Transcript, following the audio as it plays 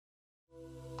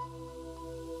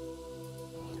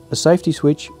A safety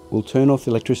switch will turn off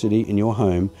the electricity in your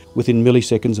home within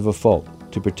milliseconds of a fault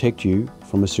to protect you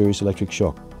from a serious electric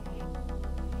shock.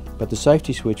 But the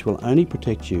safety switch will only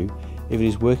protect you if it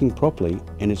is working properly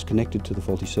and it's connected to the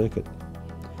faulty circuit.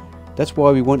 That's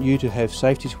why we want you to have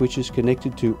safety switches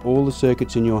connected to all the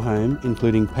circuits in your home,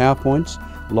 including power points,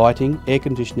 lighting, air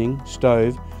conditioning,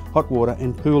 stove, hot water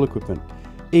and pool equipment,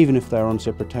 even if they are on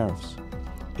separate tariffs.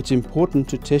 It's important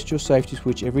to test your safety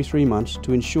switch every 3 months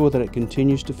to ensure that it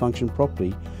continues to function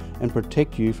properly and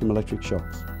protect you from electric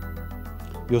shocks.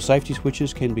 Your safety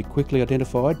switches can be quickly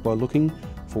identified by looking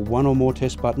for one or more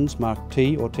test buttons marked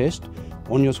T or test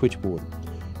on your switchboard.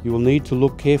 You will need to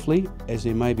look carefully as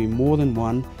there may be more than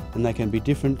one and they can be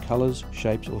different colours,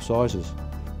 shapes or sizes.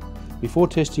 Before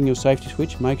testing your safety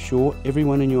switch, make sure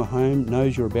everyone in your home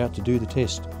knows you're about to do the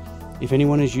test. If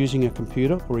anyone is using a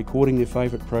computer or recording their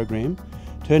favourite program,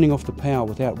 turning off the power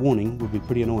without warning would be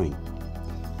pretty annoying.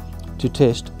 To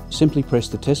test, simply press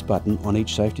the test button on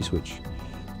each safety switch.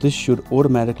 This should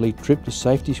automatically trip the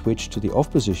safety switch to the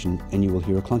off position and you will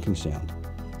hear a clunking sound.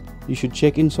 You should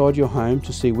check inside your home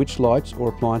to see which lights or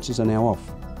appliances are now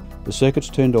off. The circuits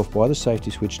turned off by the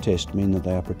safety switch test mean that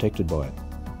they are protected by it.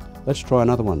 Let's try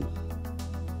another one.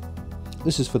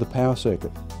 This is for the power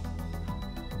circuit.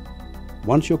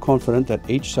 Once you're confident that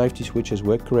each safety switch has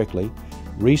worked correctly,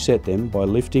 reset them by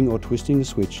lifting or twisting the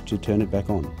switch to turn it back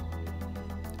on.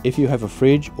 If you have a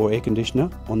fridge or air conditioner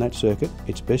on that circuit,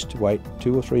 it's best to wait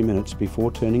 2 or 3 minutes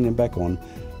before turning them back on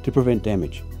to prevent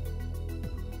damage.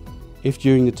 If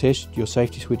during the test your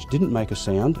safety switch didn't make a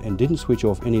sound and didn't switch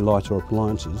off any lights or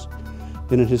appliances,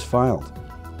 then it has failed.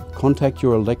 Contact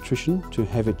your electrician to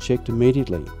have it checked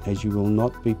immediately, as you will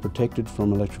not be protected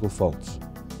from electrical faults.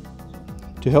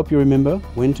 To help you remember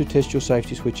when to test your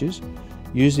safety switches,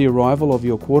 use the arrival of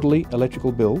your quarterly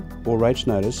electrical bill or rates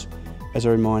notice as a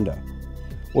reminder,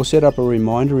 or set up a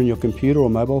reminder in your computer or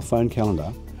mobile phone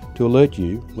calendar to alert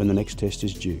you when the next test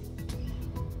is due.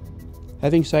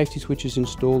 Having safety switches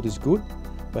installed is good,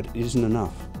 but it isn't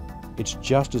enough. It's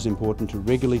just as important to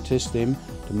regularly test them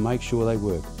to make sure they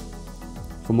work.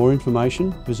 For more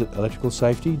information, visit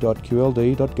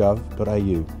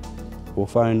electricalsafety.qld.gov.au or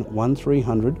phone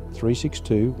 1300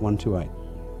 362 128.